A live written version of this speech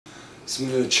some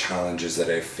of the challenges that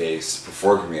I faced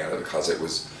before coming out of the closet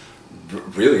was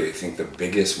really, I think the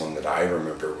biggest one that I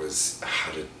remember was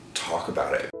how to talk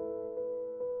about it.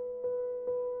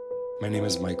 My name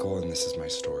is Michael, and this is my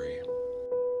story.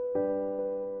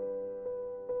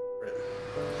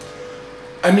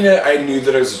 I mean, I knew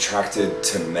that I was attracted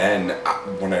to men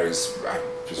when I was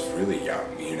really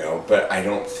young, you know, but I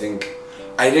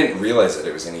didn't realize that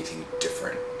it was anything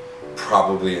different.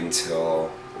 Probably until,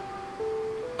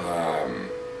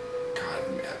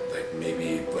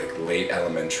 maybe late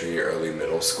elementary, early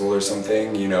middle school or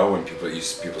something, you know, when people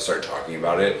start talking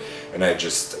about it, and I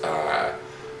just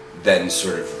then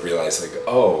sort of realized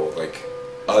oh,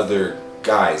 other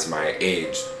guys my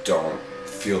age don't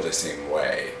feel the same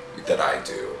way that I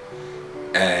do,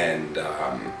 and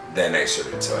then I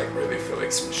started to really feel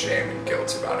some shame and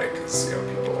guilt about it, because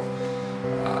people,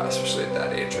 especially at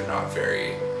that age, are not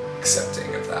very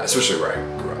accepting of that, especially where I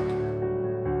grew up.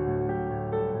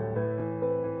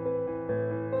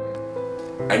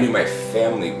 I knew my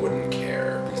family wouldn't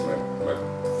care, because my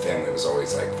family was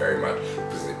always very much,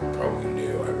 because they probably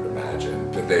knew, I would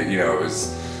imagine, but they, it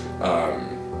was,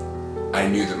 I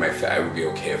knew that I would be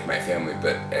okay with my family,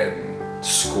 but in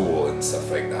school and stuff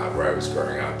like that, where I was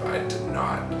growing up, I did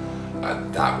not,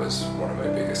 that was one of my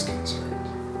biggest concerns.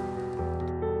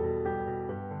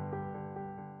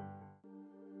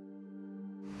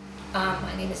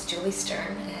 My name is Julie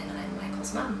Stern, and I'm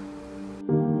Michael's mom.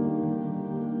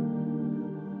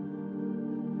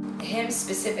 Him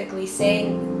specifically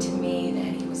saying to me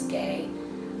that he was gay,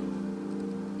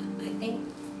 I think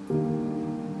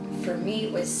for me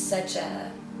it was such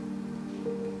a,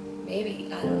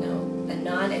 maybe, I don't know, a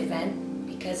non-event,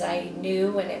 because I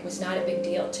knew and it was not a big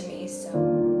deal to me, so.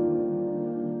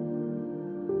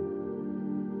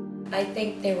 I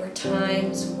think there were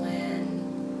times when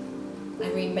I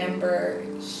remember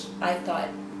I thought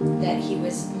that he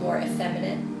was more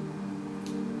effeminate.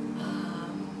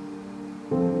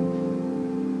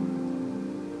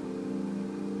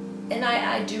 And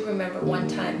I do remember one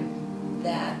time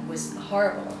that was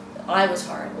horrible. I was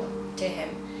horrible to him,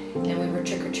 and we were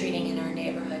trick-or-treating in our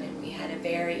neighborhood, and we had a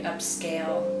very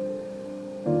upscale,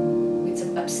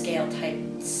 some upscale type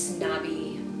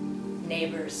snobby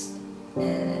neighbors,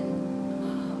 and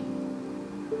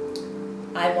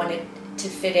I wanted to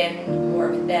fit in more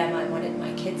with them. I wanted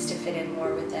my kids to fit in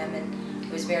more with them, and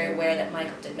I was very aware that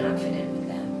Michael did not fit in with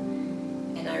them.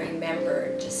 And I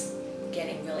remember just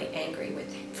getting really angry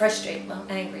with him,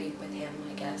 angry with him,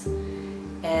 I guess,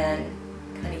 and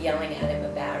kind of yelling at him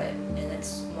about it, and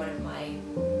that's one of my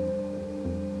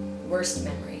worst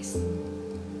memories.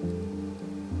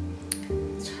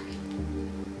 Sorry.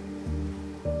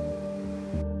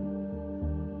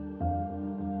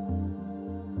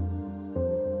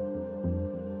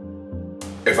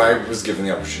 If I was given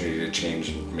the opportunity to change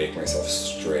and make myself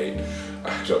straight,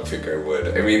 I don't think I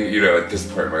would. I mean, at this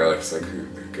point in my life, it's who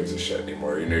gives a shit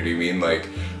anymore, you know what I mean?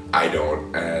 I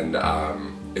don't, and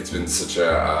it's been such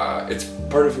a, it's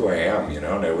part of who I am, and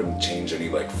I wouldn't change any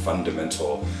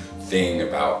fundamental thing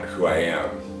about who I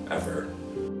am, ever.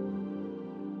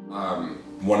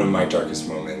 One of my darkest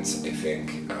moments, I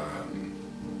think, it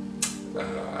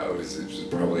was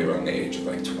probably around the age of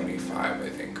 25, I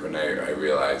think, when I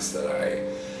realized that I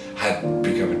had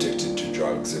become addicted to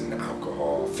drugs and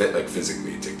alcohol,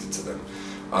 physically addicted to them.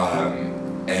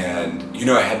 And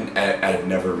I had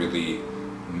never really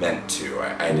meant to.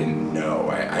 I didn't know.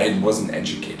 I wasn't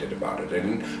educated about it. I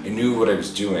knew what I was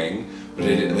doing, but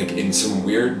in some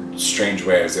weird, strange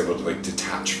way, I was able to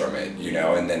detach from it,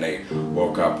 And then I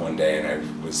woke up one day and I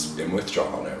was in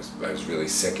withdrawal, and I was really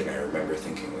sick, and I remember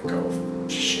thinking oh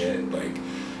shit,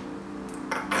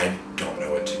 I don't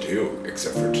know what to do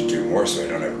except for to do more so I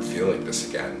don't ever feel like this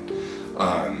again.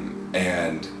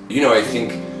 And I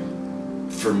think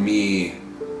for me,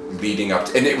 leading up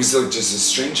to, and it was just a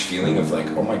strange feeling of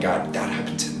oh my god, that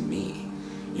happened to me.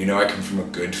 I come from a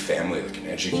good family, an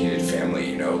educated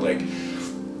family,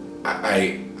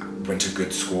 I went to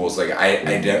good schools,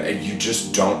 you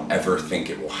just don't ever think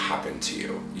it will happen to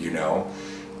you,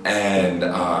 and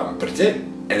but it did,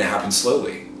 and it happened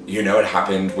slowly. It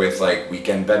happened with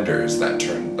weekend benders that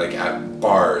turned at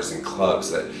bars and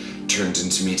clubs, that turned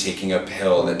into me taking a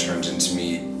pill, that turned into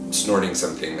me snorting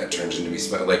something, that turned into me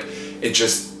it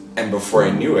just, and before I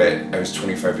knew it, I was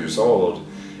 25 years old,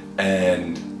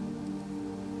 and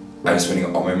I was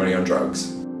spending all my money on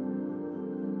drugs.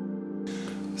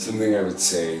 Something I would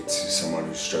say to someone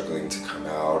who's struggling to come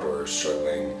out, or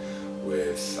struggling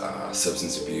with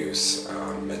substance abuse,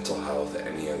 mental health,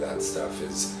 any of that stuff,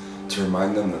 is to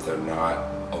remind them that they're not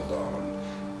alone,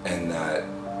 and that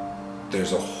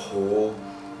there's a whole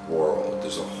world.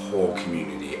 There's a whole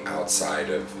community outside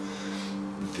of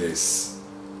this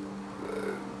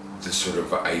sort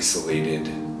of isolated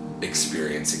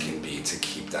experience it can be to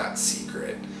keep that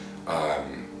secret.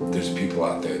 There's people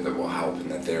out there that will help, and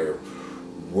that they're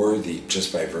worthy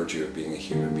just by virtue of being a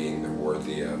human being. They're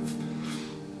worthy of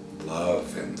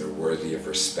love, and they're worthy of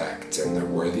respect, and they're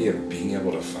worthy of being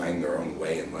able to find their own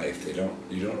way in life. You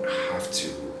don't have to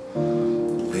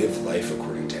live life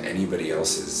according to anybody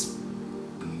else's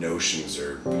notions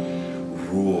or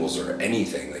rules or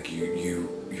anything. Like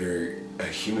you're a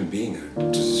human being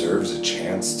who deserves a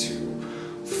chance to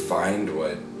find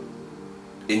what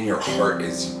in your heart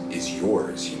is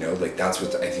yours, you know? Like that's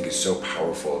what I think is so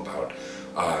powerful about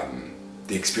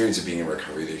the experience of being in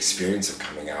recovery, the experience of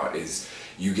coming out, is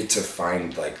you get to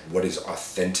find like what is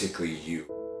authentically you.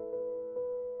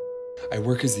 I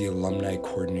work as the Alumni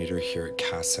Coordinator here at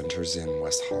CAST Centers in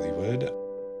West Hollywood.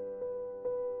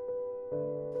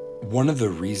 One of the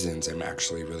reasons I'm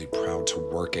actually really proud to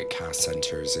work at CAST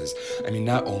Centers is,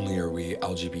 not only are we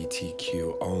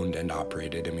LGBTQ owned and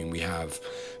operated, we have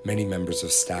many members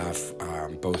of staff,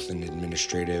 both in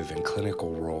administrative and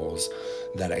clinical roles,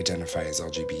 that identify as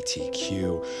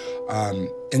LGBTQ.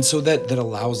 And so that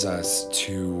allows us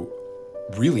to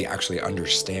really actually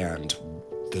understand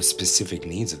the specific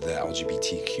needs of the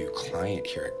LGBTQ client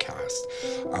here at CAST.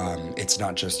 It's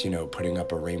not just, putting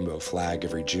up a rainbow flag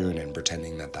every June and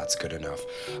pretending that that's good enough.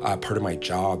 Part of my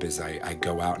job is I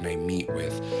go out and I meet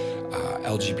with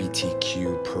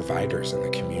LGBTQ providers in the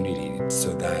community,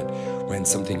 so that when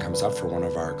something comes up for one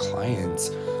of our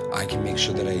clients, I can make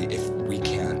sure that if we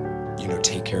can't,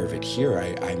 take care of it here,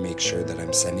 I make sure that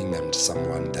I'm sending them to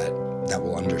someone that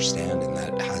will understand and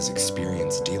that has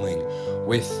experience dealing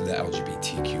with the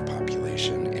LGBTQ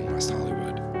population in West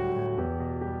Hollywood.